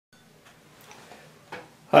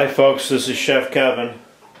Hi folks, this is Chef Kevin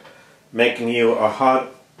making you a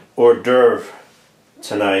hot hors d'oeuvre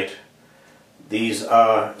tonight. These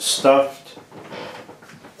are stuffed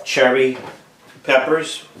cherry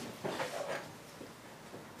peppers.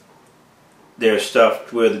 They're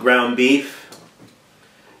stuffed with ground beef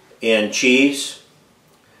and cheese,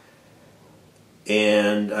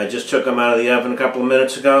 and I just took them out of the oven a couple of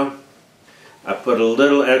minutes ago. I put a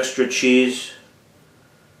little extra cheese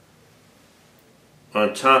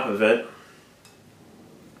on top of it,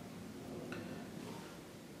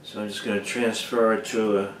 so I'm just going to transfer it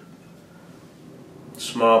to a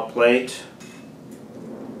small plate.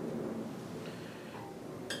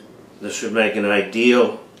 This would make an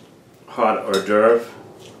ideal hot hors d'oeuvre.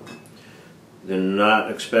 They're not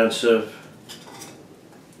expensive,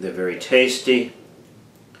 they're very tasty.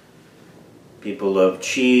 People love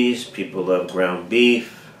cheese, people love ground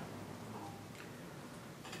beef.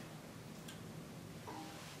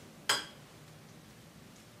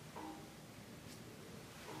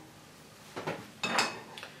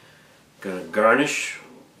 Going to garnish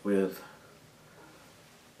with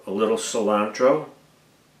a little cilantro.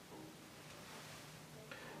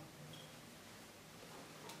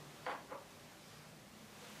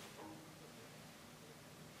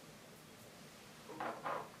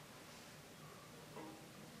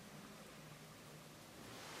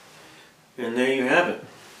 And there you have it.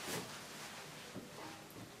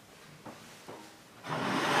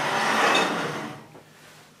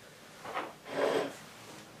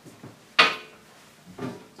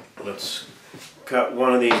 Let's cut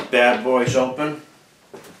one of these bad boys open.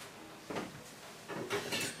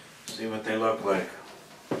 See what they look like.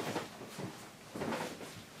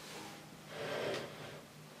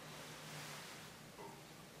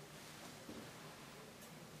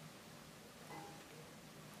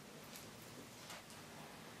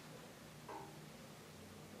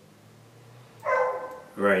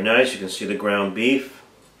 Very nice. You can see the ground beef.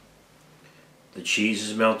 The cheese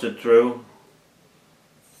is melted through.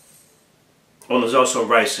 Oh, there's also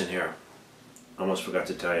rice in here. Almost forgot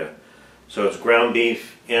to tell you. So it's ground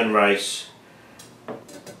beef and rice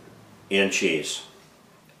and cheese.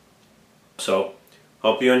 So,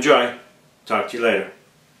 hope you enjoy. Talk to you later.